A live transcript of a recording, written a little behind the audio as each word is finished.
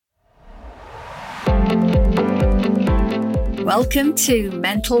Welcome to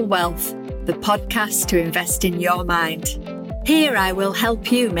Mental Wealth, the podcast to invest in your mind. Here I will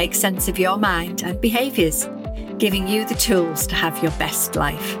help you make sense of your mind and behaviours, giving you the tools to have your best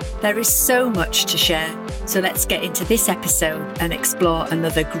life. There is so much to share, so let's get into this episode and explore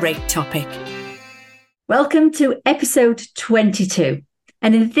another great topic. Welcome to episode 22.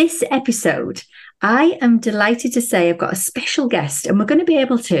 And in this episode, I am delighted to say I've got a special guest, and we're going to be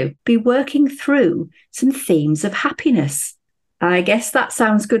able to be working through some themes of happiness. I guess that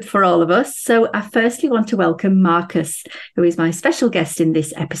sounds good for all of us. So I firstly want to welcome Marcus, who is my special guest in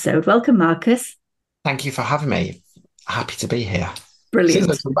this episode. Welcome, Marcus. Thank you for having me. Happy to be here. Brilliant.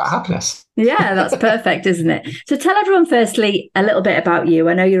 Seems like about happiness. Yeah, that's perfect, isn't it? So tell everyone firstly a little bit about you.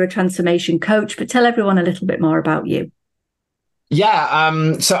 I know you're a transformation coach, but tell everyone a little bit more about you.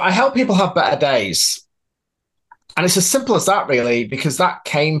 Yeah, so I help people have better days. And it's as simple as that, really, because that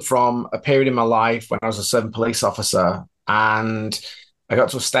came from a period in my life when I was a serving police officer. And I got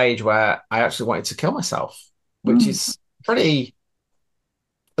to a stage where I actually wanted to kill myself, which is pretty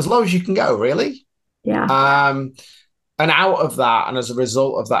as low as you can go, really. Yeah. And out of that, and as a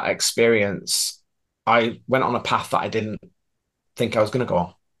result of that experience, I went on a path that I didn't think I was going to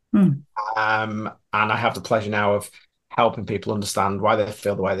go on. And I have the pleasure now of helping people understand why they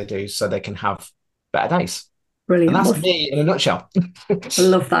feel the way they do so they can have better days. Brilliant. And that's me in a nutshell. I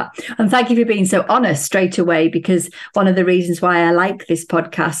love that. And thank you for being so honest straight away, because one of the reasons why I like this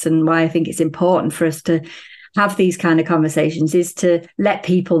podcast and why I think it's important for us to have these kind of conversations is to let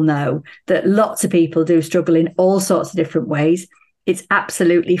people know that lots of people do struggle in all sorts of different ways. It's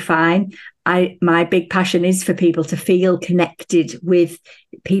absolutely fine. My big passion is for people to feel connected with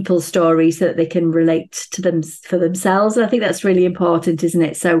people's stories so that they can relate to them for themselves. And I think that's really important, isn't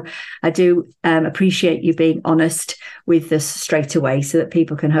it? So I do appreciate you being honest with us straight away so that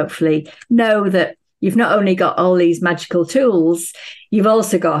people can hopefully know that you've not only got all these magical tools, you've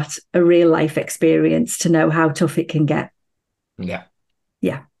also got a real life experience to know how tough it can get. Yeah.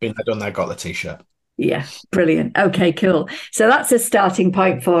 Yeah. Been there, done that, got the t-shirt. Yeah, brilliant. Okay, cool. So that's a starting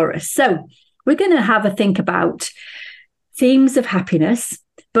point for us. So we're going to have a think about themes of happiness,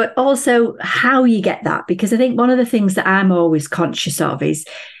 but also how you get that. Because I think one of the things that I'm always conscious of is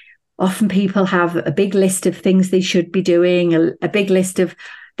often people have a big list of things they should be doing, a big list of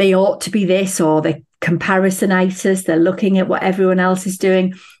they ought to be this, or they're comparisonitis, they're looking at what everyone else is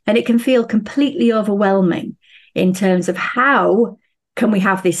doing. And it can feel completely overwhelming in terms of how can we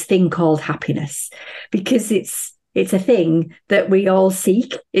have this thing called happiness? Because it's a thing that we all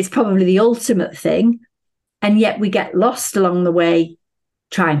seek. It's probably the ultimate thing. And yet we get lost along the way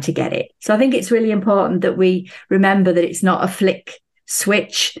trying to get it. So I think it's really important that we remember that it's not a flick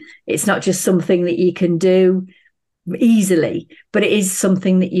switch. It's not just something that you can do easily, but it is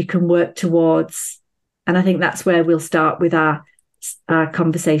something that you can work towards. And I think that's where we'll start with our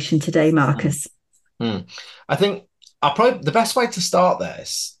conversation today, Marcus. I think the best way to start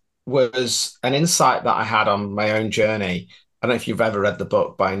this was an insight that I had on my own journey. I don't know if you've ever read the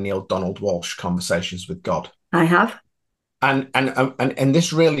book by Neale Donald Walsch, Conversations with God. I have. And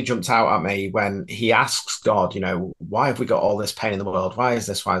this really jumped out at me when he asks God, why have we got all this pain in the world? Why is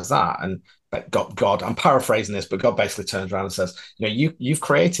this? Why is that? And God, I'm paraphrasing this, but God basically turns around and says, you've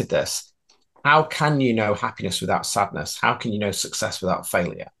created this. How can you know happiness without sadness? How can you know success without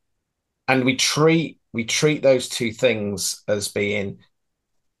failure? And we treat those two things as being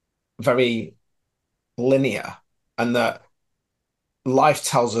very linear, and that life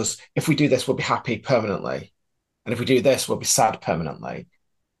tells us if we do this, we'll be happy permanently. And if we do this, we'll be sad permanently.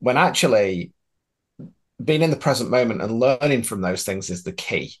 When actually being in the present moment and learning from those things is the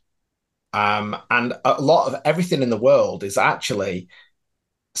key. And a lot of everything in the world is actually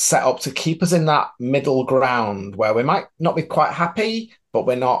set up to keep us in that middle ground where we might not be quite happy, but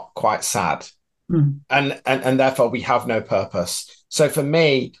we're not quite sad. And therefore we have no purpose. So for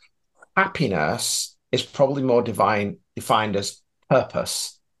me, happiness is probably more defined as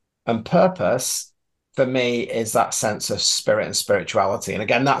purpose. And purpose for me is that sense of spirit and spirituality. And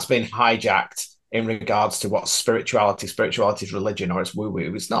again, that's been hijacked in regards to what spirituality is religion, or it's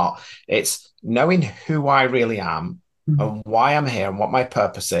woo-woo. It's not. It's knowing who I really am and why I'm here and what my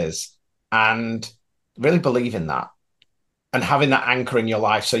purpose is, and really believe in that. And having that anchor in your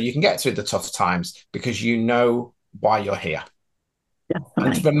life so you can get through the tough times because you know why you're here. Definitely.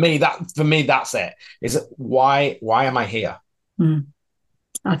 And for me, that's it. Is it why am I here?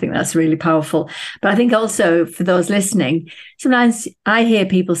 I think that's really powerful. But I think also for those listening, sometimes I hear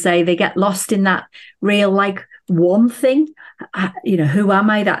people say they get lost in that real one thing. Who am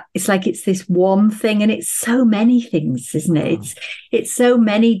I? That it's like it's this one thing, and it's so many things, isn't it? It's so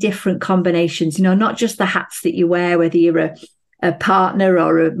many different combinations. Not just the hats that you wear, whether you're a partner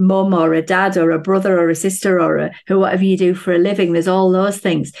or a mum or a dad or a brother or a sister or whatever you do for a living. There's all those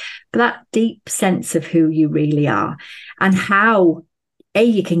things. But that deep sense of who you really are and how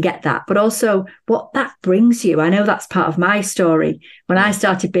you can get that, but also what that brings you. I know that's part of my story. When I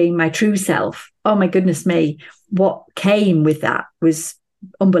started being my true self, oh my goodness me, what came with that was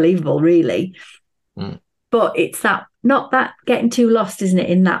unbelievable, really. But it's that, not that getting too lost, isn't it,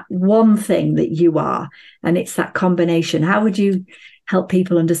 in that one thing that you are, and it's that combination. How would you help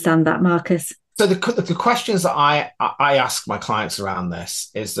people understand that, Marcus? So the questions that I ask my clients around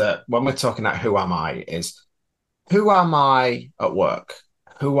this is that when we're talking about who am I, is who am I at work?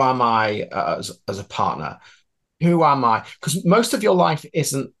 Who am I as a partner? Who am I? Because most of your life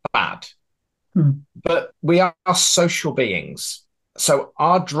isn't bad, but we are social beings. So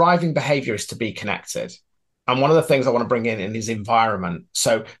our driving behavior is to be connected. And one of the things I want to bring in is environment.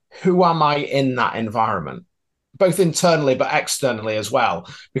 So who am I in that environment, both internally but externally as well?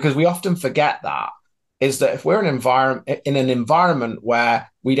 Because we often forget that, is that if we're in an environment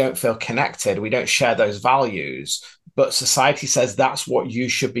where we don't feel connected, we don't share those values, but society says that's what you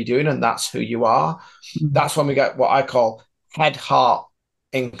should be doing and that's who you are, that's when we get what I call head heart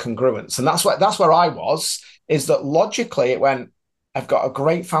incongruence. And that's where I was, is that logically it went, I've got a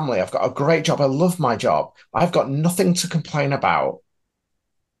great family, I've got a great job, I love my job, I've got nothing to complain about,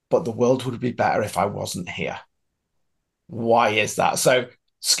 but the world would be better if I wasn't here. Why is that? So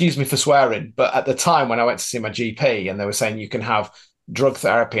excuse me for swearing, but at the time when I went to see my GP and they were saying you can have drug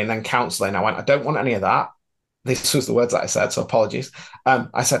therapy and then counseling, I went, I don't want any of that. This was the words that I said, so apologies.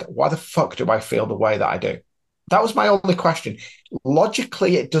 I said, why the fuck do I feel the way that I do? That was my only question.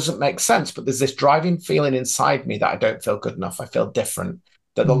 Logically, it doesn't make sense, but there's this driving feeling inside me that I don't feel good enough. I feel different,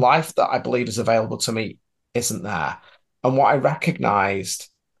 that the life that I believe is available to me isn't there. And what I recognized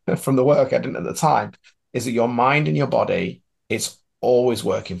from the work I did at the time is that your mind and your body is always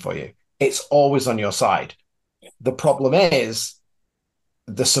working for you. It's always on your side. The problem is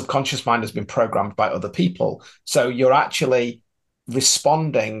the subconscious mind has been programmed by other people. So you're actually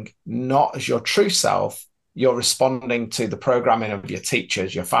responding not as your true self, you're responding to the programming of your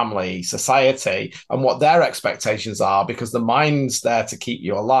teachers, your family, society, and what their expectations are, because the mind's there to keep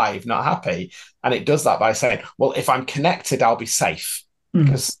you alive, not happy. And it does that by saying, well, if I'm connected, I'll be safe.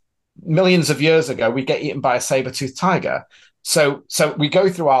 Because millions of years ago, we get eaten by a saber-toothed tiger. So we go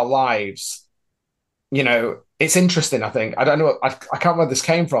through our lives, you know, it's interesting, I think. I don't know, I can't remember where this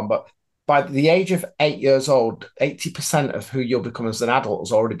came from, but by the age of 8 years old, 80% of who you'll become as an adult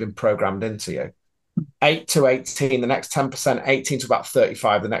has already been programmed into you. 8 to 18, the next 10%, 18 to about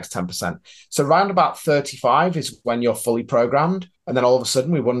 35, the next 10%. So around about 35 is when you're fully programmed. And then all of a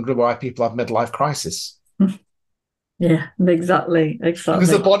sudden we wonder why people have midlife crisis. Yeah, exactly. Because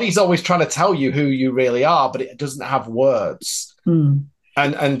the body's always trying to tell you who you really are, but it doesn't have words.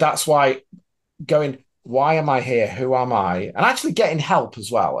 And that's why going, why am I here? Who am I? And actually getting help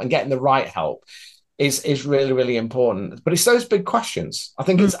as well, and getting the right help is really, really important. But it's those big questions. I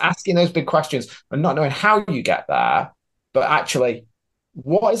think it's asking those big questions and not knowing how you get there, but actually,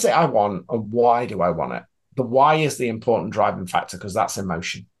 what is it I want and why do I want it? The why is the important driving factor, because that's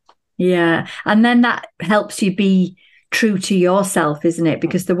emotion. Yeah. And then that helps you be true to yourself, isn't it?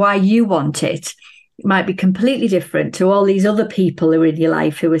 Because the why you want it might be completely different to all these other people who are in your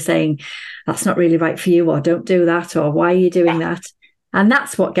life who are saying, that's not really right for you, or don't do that, or why are you doing that? And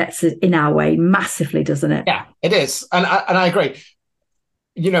that's what gets in our way massively, doesn't it? Yeah, it is. And I agree.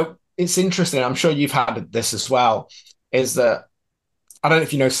 You know, it's interesting. I'm sure you've had this as well, is that, I don't know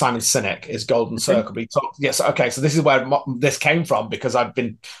if you know Simon Sinek, his Golden Circle, but he talked, yes, okay, so this is where this came from, because I've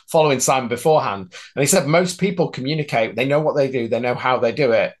been following Simon beforehand. And he said most people communicate, they know what they do, they know how they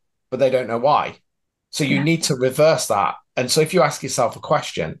do it, but they don't know why. So you need to reverse that. And so if you ask yourself a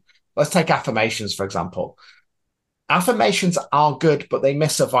question, let's take affirmations, for example. Affirmations are good, but they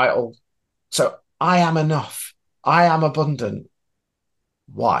miss a vital. So I am enough. I am abundant.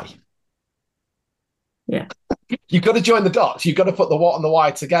 Why? Yeah. You've got to join the dots. You've got to put the what and the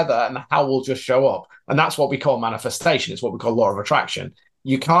why together, and the how will just show up. And that's what we call manifestation. It's what we call law of attraction.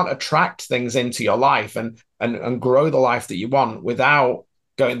 You can't attract things into your life and grow the life that you want without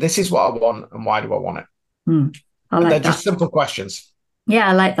going, this is what I want and why do I want it? I like they're that. just simple questions. Yeah,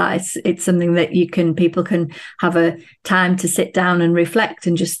 I like that. It's something that people can have a time to sit down and reflect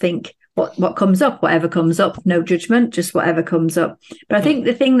and just think what comes up, whatever comes up, no judgment, just whatever comes up. But I think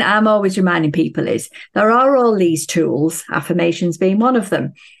the thing that I'm always reminding people is there are all these tools, affirmations being one of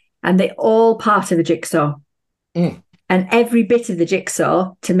them, and they're all part of a jigsaw. And every bit of the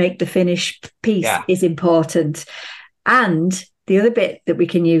jigsaw to make the finished piece is important. And the other bit that we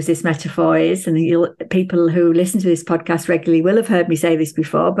can use this metaphor is, and people who listen to this podcast regularly will have heard me say this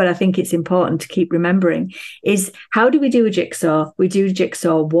before, but I think it's important to keep remembering, is how do we do a jigsaw? We do a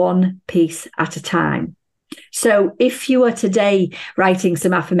jigsaw one piece at a time. So if you are today writing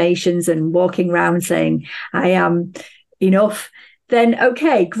some affirmations and walking around saying, I am enough, then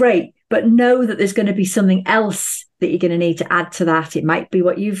okay, great. But know that there's going to be something else that you're going to need to add to that. It might be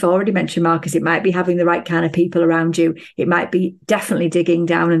what you've already mentioned, Marcus. It might be having the right kind of people around you. It might be definitely digging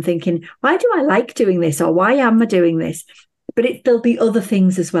down and thinking, why do I like doing this? Or why am I doing this? But there'll be other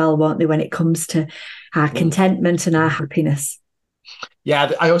things as well, won't there, when it comes to our contentment and our happiness.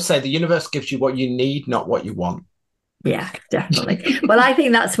 Yeah, I always say the universe gives you what you need, not what you want. Yeah, definitely. Well, I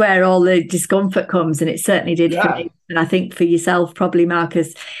think that's where all the discomfort comes, and it certainly did for me. And I think for yourself, probably,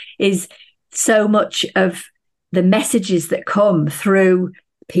 Marcus, is so much of the messages that come through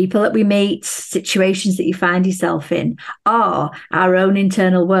people that we meet, situations that you find yourself in, are our own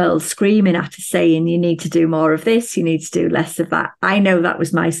internal world screaming at us saying, you need to do more of this, you need to do less of that. I know that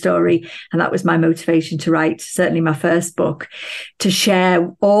was my story, and that was my motivation to write, certainly my first book, to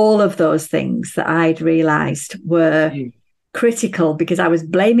share all of those things that I'd realized were critical, because I was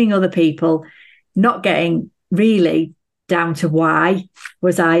blaming other people, not getting really down to why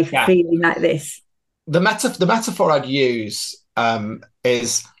was I feeling like this. The metaphor I'd use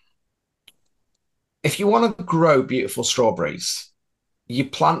is, if you want to grow beautiful strawberries, you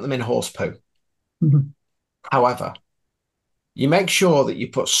plant them in horse poo. Mm-hmm. However, you make sure that you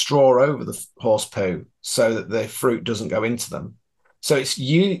put straw over the horse poo so that the fruit doesn't go into them. So it's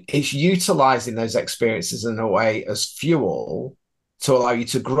utilizing those experiences in a way as fuel to allow you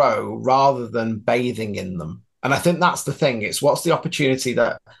to grow rather than bathing in them. And I think that's the thing. It's what's the opportunity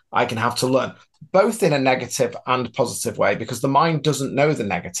that I can have to learn, both in a negative and positive way, because the mind doesn't know the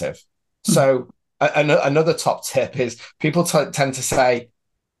negative. So another top tip is people tend to say,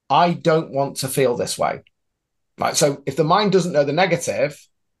 I don't want to feel this way. Right. So if the mind doesn't know the negative,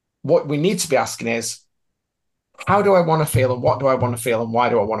 what we need to be asking is, how do I want to feel, and what do I want to feel, and why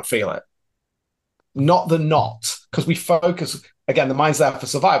do I want to feel it? Not, because we focus, again, the mind's there for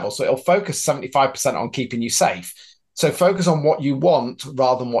survival. So it'll focus 75% on keeping you safe. So focus on what you want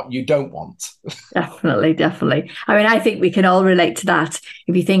rather than what you don't want. Definitely. I mean, I think we can all relate to that.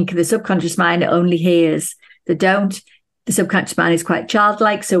 If you think the subconscious mind only hears the don't, the subconscious mind is quite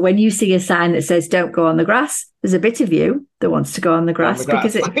childlike. So when you see a sign that says don't go on the grass, there's a bit of you that wants to go on the grass,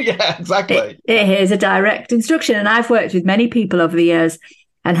 because yeah, exactly. It hears a direct instruction. And I've worked with many people over the years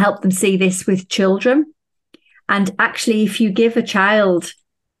and helped them see this with children. And actually, if you give a child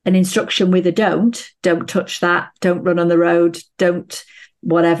an instruction with a don't touch that, don't run on the road, don't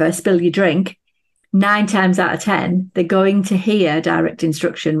whatever, spill your drink, 9 times out of 10, they're going to hear direct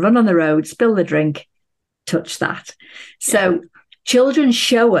instruction, run on the road, spill the drink, touch that. So children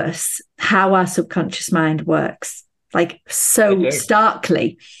show us how our subconscious mind works, like so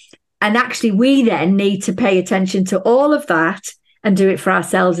starkly. And actually, we then need to pay attention to all of that and do it for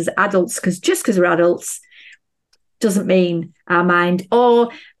ourselves as adults, because just because we're adults doesn't mean our mind. Or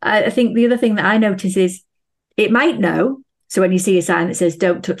I think the other thing that I notice is it might know. So when you see a sign that says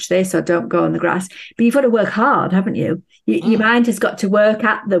don't touch this or don't go on the grass, but you've got to work hard, haven't you? Your mind has got to work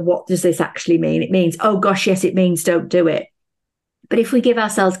at what does this actually mean? It means, oh gosh, yes, it means don't do it. But if we give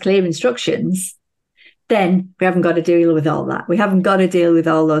ourselves clear instructions, then we haven't got to deal with all that. We haven't got to deal with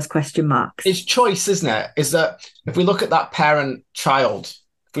all those question marks. It's choice, isn't it? Is that if we look at that parent-child,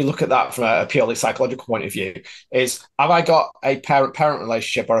 if we look at that from a purely psychological point of view, is have I got a parent-parent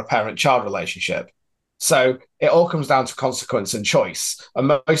relationship or a parent-child relationship? So it all comes down to consequence and choice. And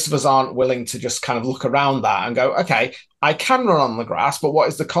most of us aren't willing to just kind of look around that and go, okay, I can run on the grass, but what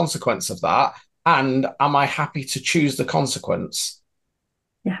is the consequence of that? And am I happy to choose the consequence?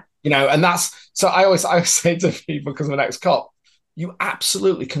 Yeah. And that's, so I always say to people, because I'm an ex-cop, you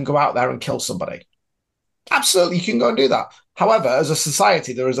absolutely can go out there and kill somebody. Absolutely, you can go and do that. However, as a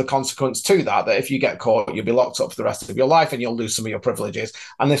society, there is a consequence to that if you get caught, you'll be locked up for the rest of your life and you'll lose some of your privileges.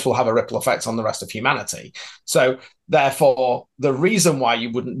 And this will have a ripple effect on the rest of humanity. So therefore, the reason why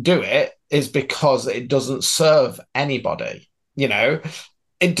you wouldn't do it is because it doesn't serve anybody.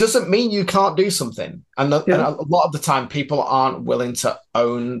 It doesn't mean you can't do something. And a lot of the time, people aren't willing to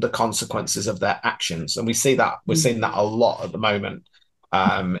own the consequences of their actions. And we see that. We're seeing that a lot at the moment.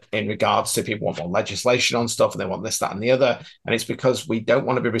 In regards to people want more legislation on stuff and they want this, that, and the other. And it's because we don't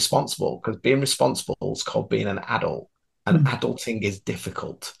want to be responsible, because being responsible is called being an adult, and adulting is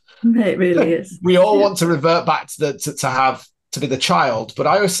difficult. It really is. We all want to revert back to be the child. But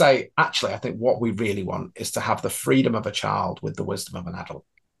I always say, actually, I think what we really want is to have the freedom of a child with the wisdom of an adult.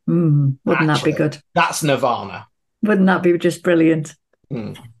 Wouldn't that be good? That's nirvana. Wouldn't that be just brilliant?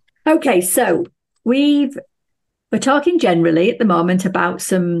 Mm. Okay, so we're talking generally at the moment about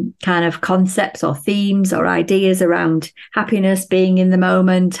some kind of concepts or themes or ideas around happiness, being in the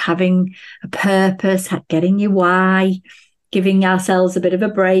moment, having a purpose, getting your why, giving ourselves a bit of a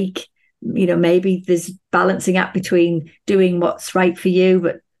break. Maybe there's balancing act between doing what's right for you,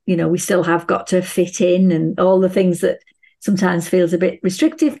 but we still have got to fit in and all the things that sometimes feels a bit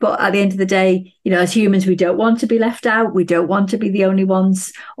restrictive. But at the end of the day, as humans, we don't want to be left out. We don't want to be the only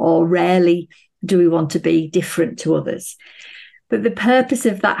ones, or rarely do we want to be different to others. But the purpose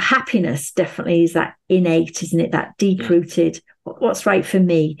of that happiness definitely is that innate, isn't it? That deep-rooted, what's right for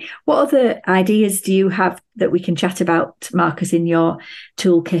me. What other ideas do you have that we can chat about, Marcus, in your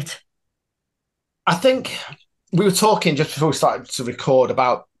toolkit? I think we were talking just before we started to record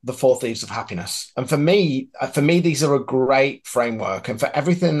about the four thieves of happiness. And for me, these are a great framework. And for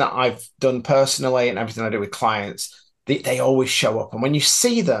everything that I've done personally and everything I do with clients, they always show up. And when you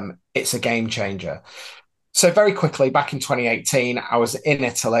see them, it's a game changer. So very quickly, back in 2018, I was in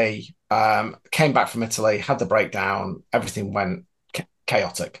Italy, came back from Italy, had the breakdown, everything went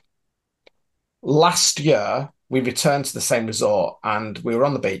chaotic. Last year, we returned to the same resort and we were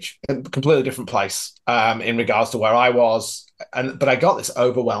on the beach, a completely different place in regards to where I was. But I got this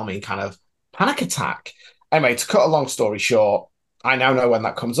overwhelming kind of panic attack. Anyway, to cut a long story short, I now know when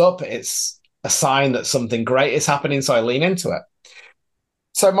that comes up, it's a sign that something great is happening. So I lean into it.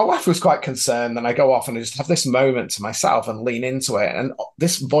 So my wife was quite concerned, and I go off and I just have this moment to myself and lean into it. And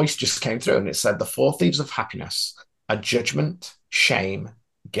this voice just came through and it said, the four thieves of happiness are judgment, shame,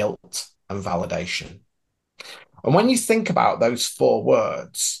 guilt, and validation. And when you think about those four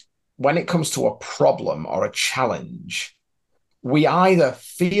words, when it comes to a problem or a challenge, we either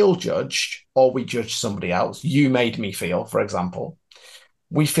feel judged or we judge somebody else. You made me feel, for example.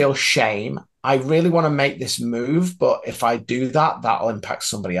 We feel shame. I really want to make this move, but if I do that, that'll impact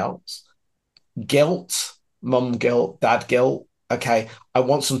somebody else. Guilt, mum guilt, dad guilt. Okay, I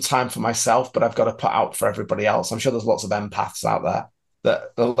want some time for myself, but I've got to put out for everybody else. I'm sure there's lots of empaths out there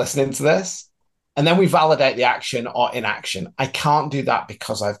that are listening to this. And then we validate the action or inaction. I can't do that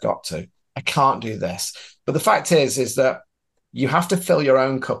because I've got to. I can't do this. But the fact is that you have to fill your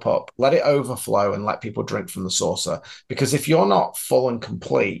own cup up, let it overflow, and let people drink from the saucer. Because if you're not full and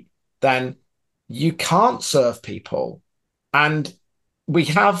complete, then you can't serve people. And we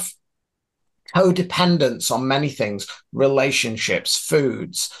have codependence on many things, relationships,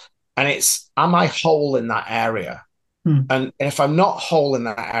 foods. And it's, am I whole in that area? And if I'm not whole in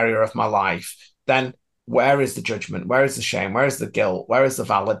that area of my life, then where is the judgment? Where is the shame? Where is the guilt? Where is the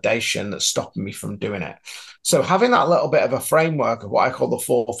validation that's stopping me from doing it? So having that little bit of a framework of what I call the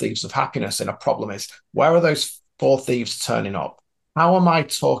four thieves of happiness in a problem is, where are those four thieves turning up? How am I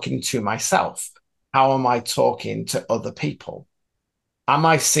talking to myself? How am I talking to other people? Am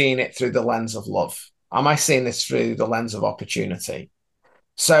I seeing it through the lens of love? Am I seeing this through the lens of opportunity?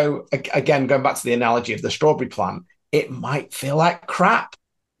 So again, going back to the analogy of the strawberry plant, it might feel like crap,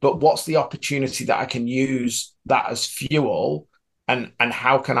 but what's the opportunity that I can use that as fuel? And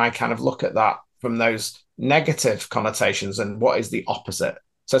how can I kind of look at that from those negative connotations, and what is the opposite?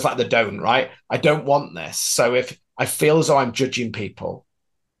 So it's like the don't, right? I don't want this. So if I feel as though I'm judging people,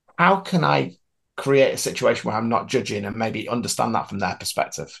 how can I create a situation where I'm not judging and maybe understand that from their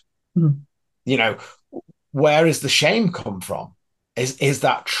perspective? Where is the shame come from? Is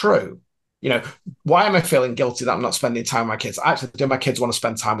that true? Why am I feeling guilty that I'm not spending time with my kids? Actually, do my kids want to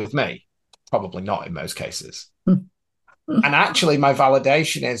spend time with me? Probably not in most cases. And actually, my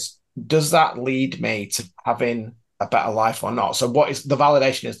validation is, does that lead me to having a better life or not? So what is the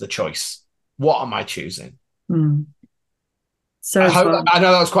validation is the choice. What am I choosing? So I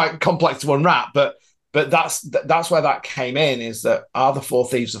know that was quite complex to unwrap, but that's where that came in, is that are the four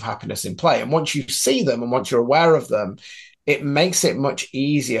thieves of happiness in play? And once you see them and once you're aware of them, it makes it much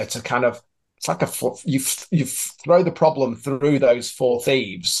easier to kind of, it's like you throw the problem through those four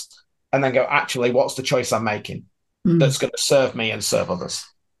thieves and then go, actually, what's the choice I'm making that's going to serve me and serve others?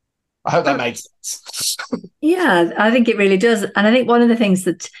 I hope that makes sense. Yeah, I think it really does. And I think one of the things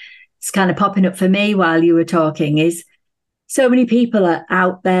that's kind of popping up for me while you were talking is so many people are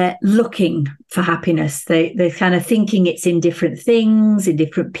out there looking for happiness. They're kind of thinking it's in different things, in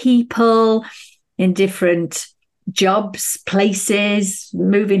different people, in different jobs, places,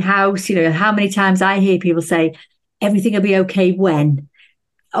 moving house. How many times I hear people say, everything will be okay when,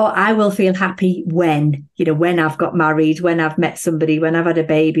 or I will feel happy when, when I've got married, when I've met somebody, when I've had a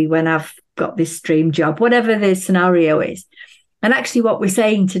baby, when I've got this dream job, whatever the scenario is. And actually what we're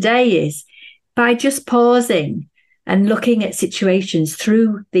saying today is, by just pausing and looking at situations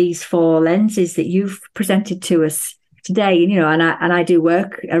through these four lenses that you've presented to us today, you know, and I do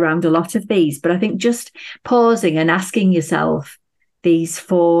work around a lot of these, but I think just pausing and asking yourself these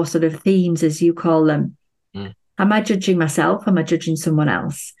four sort of themes, as you call them. Am I judging myself? Am I judging someone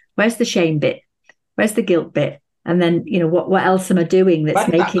else? Where's the shame bit? Where's the guilt bit? And then, you know, what else am I doing that's Where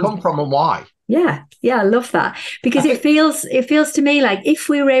did that come from and why? Yeah, I love that, because it feels to me like if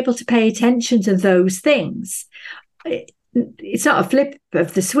we were able to pay attention to those things, it's not a flip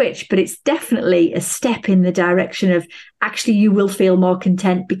of the switch, but it's definitely a step in the direction of actually you will feel more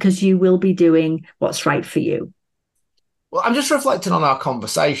content because you will be doing what's right for you. Well, I'm just reflecting on our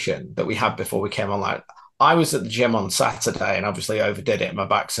conversation that we had before we came online. I was at the gym on Saturday and obviously overdid it. My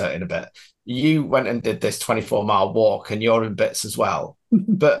back's hurting a bit. You went and did this 24-mile walk and you're in bits as well.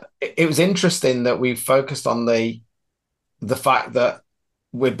 But it was interesting that we focused on the fact that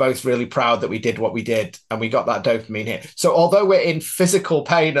we're both really proud that we did what we did and we got that dopamine hit. So although we're in physical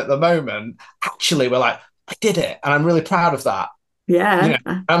pain at the moment, actually we're like, I did it. And I'm really proud of that. Yeah. You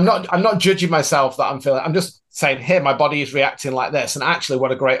know, I'm not judging myself that I'm feeling, I'm just saying, here, my body is reacting like this. And actually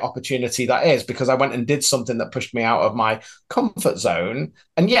what a great opportunity that is, because I went and did something that pushed me out of my comfort zone.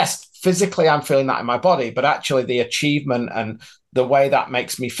 And yes, physically I'm feeling that in my body, but actually the achievement and the way that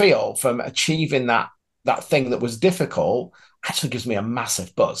makes me feel from achieving that thing that was difficult actually gives me a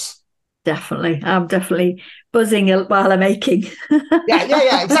massive buzz. Definitely. I'm definitely buzzing while I'm aching.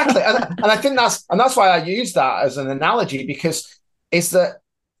 yeah, exactly. And I think that's why I use that as an analogy, because it's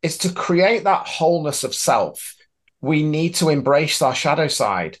to create that wholeness of self. We need to embrace our shadow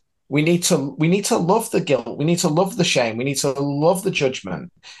side. We need to love the guilt. We need to love the shame. We need to love the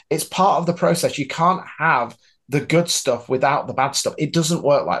judgment. It's part of the process. You can't have the good stuff without the bad stuff. It doesn't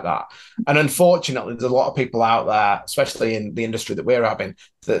work like that. And unfortunately, there's a lot of people out there, especially in the industry that we're having,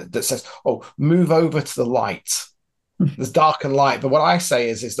 that says, oh, move over to the light. There's dark and light. But what I say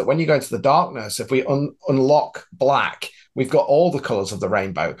is that when you go into the darkness, if we unlock black, we've got all the colors of the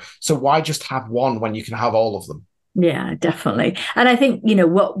rainbow. So why just have one when you can have all of them? Yeah, definitely. And I think, you know,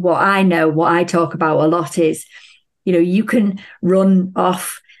 what I talk about a lot is, you know, you can run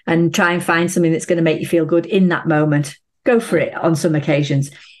off and try and find something that's going to make you feel good in that moment. Go for it on some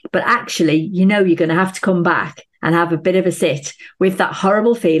occasions. But actually, you know, you're going to have to come back and have a bit of a sit with that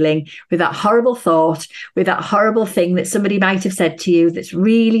horrible feeling, with that horrible thought, with that horrible thing that somebody might have said to you that's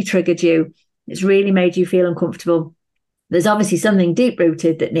really triggered you, it's really made you feel uncomfortable. There's obviously something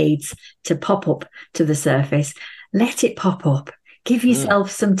deep-rooted that needs to pop up to the surface. Let it pop up. Give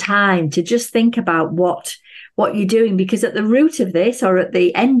yourself some time to just think about what you're doing, because at the root of this, or at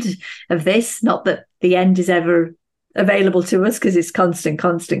the end of this, not that the end is ever available to us because it's constant,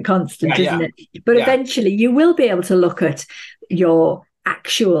 isn't it? But eventually you will be able to look at your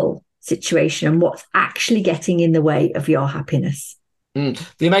actual situation and what's actually getting in the way of your happiness.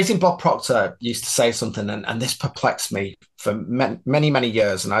 The amazing Bob Proctor used to say something, and this perplexed me for many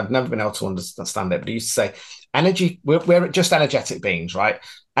years, and I've never been able to understand it, but he used to say, energy, we're just energetic beings, right?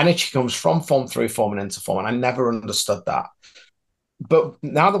 Energy comes from form, through form, and into form, and I never understood that. But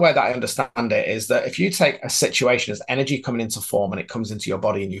now the way that I understand it is that if you take a situation as energy coming into form and it comes into your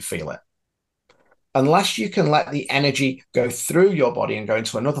body and you feel it, unless you can let the energy go through your body and go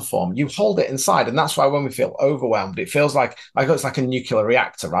into another form, you hold it inside. And that's why when we feel overwhelmed, it feels like it's like a nuclear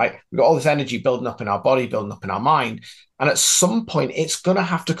reactor, right? We've got all this energy building up in our body, building up in our mind. And at some point, it's going to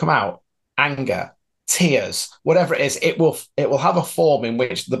have to come out. Anger, tears, whatever it is, it will have a form in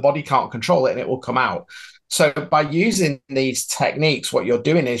which the body can't control it and it will come out. So by using these techniques, what you're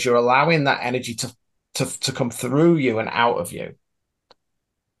doing is you're allowing that energy to come through you and out of you.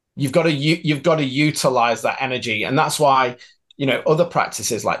 You've got to utilize that energy. And that's why, you know, other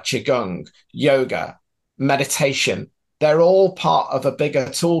practices like Qigong, yoga, meditation, they're all part of a bigger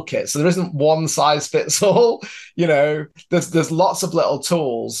toolkit. So there isn't one size fits all. You know, there's lots of little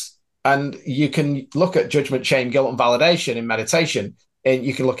tools, and you can look at judgment, shame, guilt, and validation in meditation. And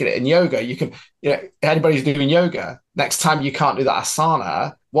you can look at it in yoga. You can, you know, anybody who's doing yoga, next time you can't do that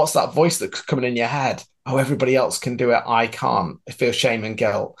asana, what's that voice that's coming in your head? Oh, everybody else can do it. I can't. I feel shame and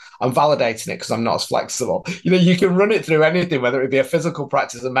guilt. I'm validating it because I'm not as flexible. You know, you can run it through anything, whether it be a physical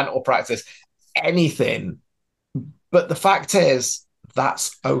practice, a mental practice, anything. But the fact is,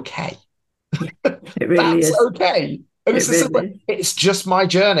 that's okay. It really is okay. And it's just my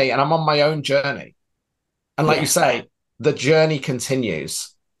journey, and I'm on my own journey. And like you say, the journey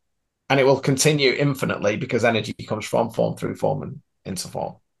continues, and it will continue infinitely because energy comes from form, through form, and into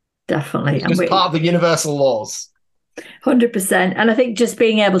form. Definitely. It's just part of the universal laws. 100%. And I think just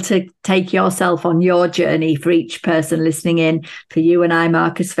being able to take yourself on your journey for each person listening in, for you and I,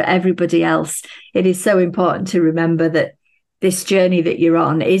 Marcus, for everybody else, it is so important to remember that this journey that you're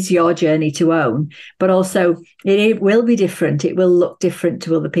on is your journey to own, but also it will be different. It will look different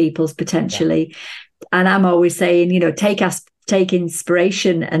to other people's potentially. Yeah. And I'm always saying, take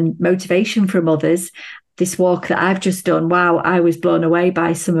inspiration and motivation from others. This walk that I've just done, wow, I was blown away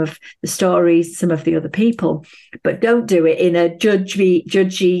by some of the stories, some of the other people, but don't do it in a judgy,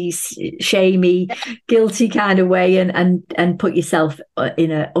 shamey, guilty kind of way and put yourself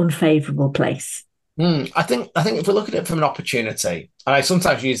in an unfavorable place. I think if we look at it from an opportunity, and I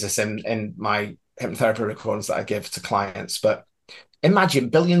sometimes use this in my hypnotherapy recordings that I give to clients, but imagine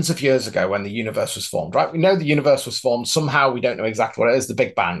billions of years ago when the universe was formed, right? We know the universe was formed. Somehow we don't know exactly what it is, the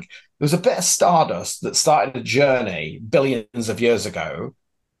Big Bang. There was a bit of stardust that started a journey billions of years ago.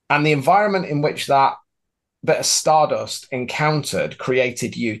 And the environment in which that bit of stardust encountered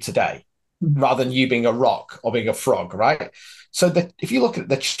created you today, rather than you being a rock or being a frog, right? So if you look at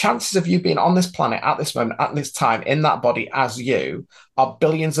the chances of you being on this planet at this moment, at this time, in that body as you, are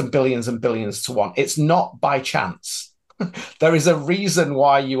billions and billions and billions to one. It's not by chance. There is a reason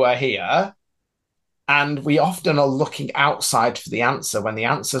why you are here. And we often are looking outside for the answer when the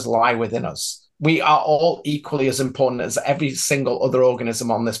answers lie within us. We are all equally as important as every single other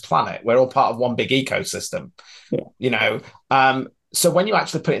organism on this planet. We're all part of one big ecosystem, So when you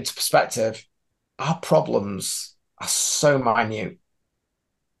actually put it into perspective, our problems are so minute.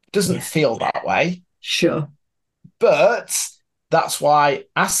 It doesn't feel that way. Sure. But that's why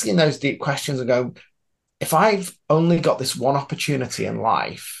asking those deep questions and going, if I've only got this one opportunity in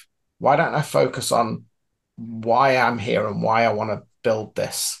life, why don't I focus on why I'm here and why I want to build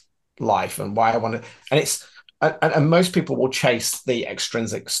this life and why I want to, and most people will chase the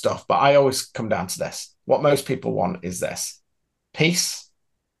extrinsic stuff, but I always come down to this. What most people want is this: peace,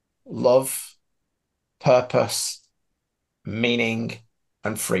 love, purpose, meaning,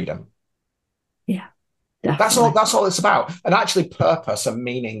 and freedom. Yeah, definitely. That's all it's about. And actually purpose and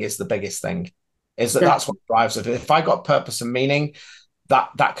meaning is the biggest thing, is that's what drives it. If I got purpose and meaning,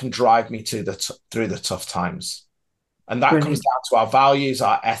 that can drive me through the tough times. And that comes down to our values,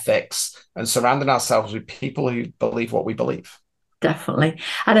 our ethics, and surrounding ourselves with people who believe what we believe. Definitely.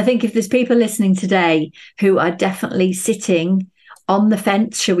 And I think if there's people listening today who are definitely sitting on the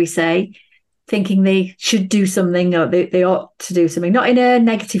fence, shall we say, thinking they should do something or they ought to do something, not in a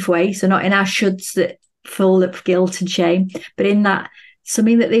negative way, so not in our shoulds that full of guilt and shame, but in that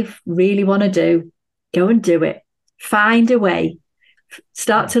something that they really want to do, go and do it. Find a way.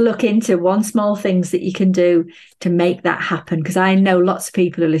 Start to look into one small things that you can do to make that happen. Because I know lots of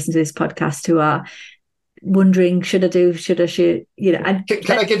people who listen to this podcast who are wondering, should I? And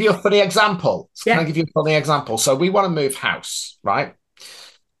can I give you a funny example? Yeah. Can I give you a funny example? So we want to move house, right?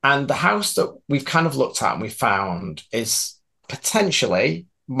 And the house that we've kind of looked at and we found is potentially,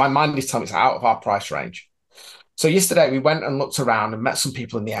 my mind is telling me it's out of our price range. So yesterday we went and looked around and met some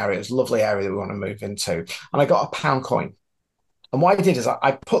people in the area. It was a lovely area that we want to move into. And I got a pound coin. And what I did is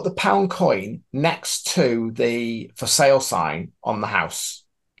I put the pound coin next to the for sale sign on the house.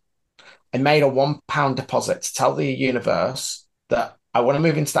 I made a £1 deposit to tell the universe that I want to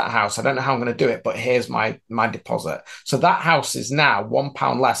move into that house. I don't know how I'm going to do it, but here's my deposit. So that house is now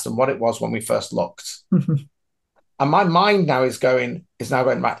 £1 less than what it was when we first looked. Mm-hmm. And my mind now is going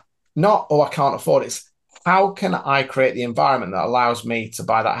back, not, oh, I can't afford it. It's how can I create the environment that allows me to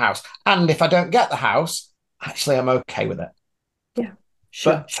buy that house? And if I don't get the house, actually, I'm okay with it. Yeah,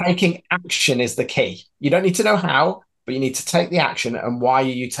 sure. But taking action is the key. You don't need to know how, but you need to take the action. And why are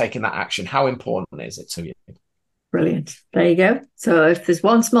you taking that action? How important is it to you? Brilliant. There you go. So if there's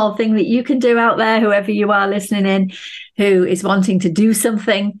one small thing that you can do out there, whoever you are listening in, who is wanting to do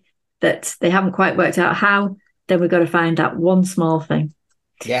something that they haven't quite worked out how, then we've got to find out one small thing.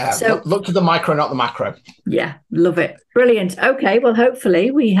 Yeah. So look to the micro, not the macro. Yeah. Love it. Brilliant. Okay. Well, hopefully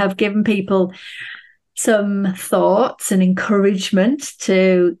we have given people some thoughts and encouragement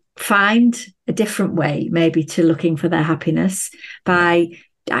to find a different way, maybe, to looking for their happiness by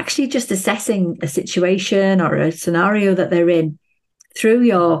actually just assessing a situation or a scenario that they're in through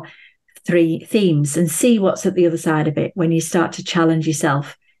your 3 themes and see what's at the other side of it when you start to challenge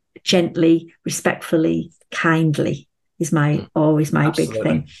yourself gently, respectfully, kindly is always my Absolutely. Big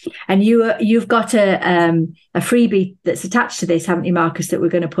thing. And you've got a freebie that's attached to this, haven't you, Marcus, that we're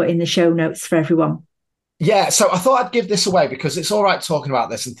going to put in the show notes for everyone? Yeah, so I thought I'd give this away because it's all right talking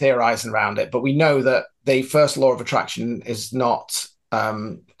about this and theorizing around it, but we know that the first law of attraction is not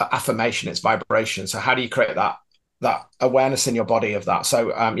affirmation, it's vibration. So how do you create that that awareness in your body of that.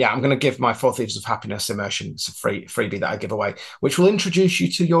 So I'm going to give my 4 Thieves of Happiness immersion. It's a freebie that I give away, which will introduce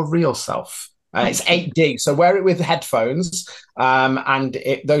you to your real self. It's 8D, so wear it with headphones, and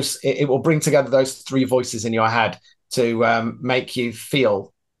it will bring together those 3 voices in your head to make you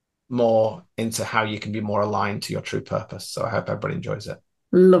feel more into how you can be more aligned to your true purpose. So I hope everybody enjoys it.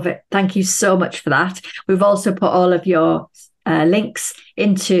 Love it. Thank you so much for that. We've also put all of your links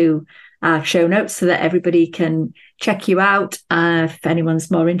into our show notes so that everybody can check you out. If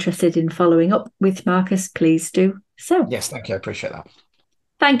anyone's more interested in following up with Marcus, please do so. Yes, thank you. I appreciate that.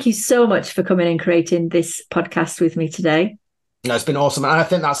 Thank you so much for coming and creating this podcast with me today. No, it's been awesome. And I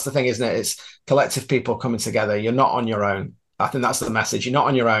think that's the thing, isn't it? It's collective people coming together. You're not on your own. I think that's the message. You're not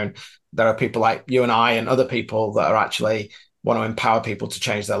on your own. There are people like you and I and other people that are actually want to empower people to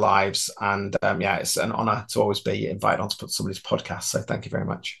change their lives. And it's an honor to always be invited on to put somebody's podcast. So thank you very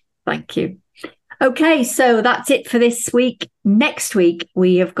much. Thank you. Okay, so that's it for this week. Next week,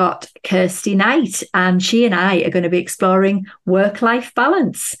 we have got Kirsty Knight, and she and I are going to be exploring work-life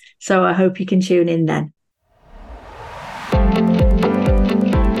balance. So I hope you can tune in then.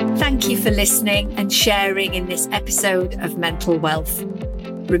 Thank you for listening and sharing in this episode of Mental Wealth.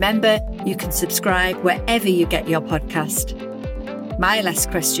 Remember, you can subscribe wherever you get your podcast. My last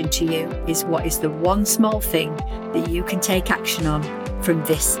question to you is, what is the one small thing that you can take action on from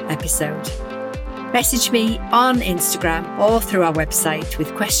this episode? Message me on Instagram or through our website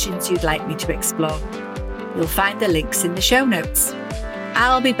with questions you'd like me to explore. You'll find the links in the show notes.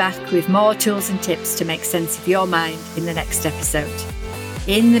 I'll be back with more tools and tips to make sense of your mind in the next episode.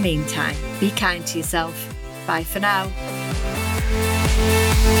 In the meantime, be kind to yourself. Bye for now.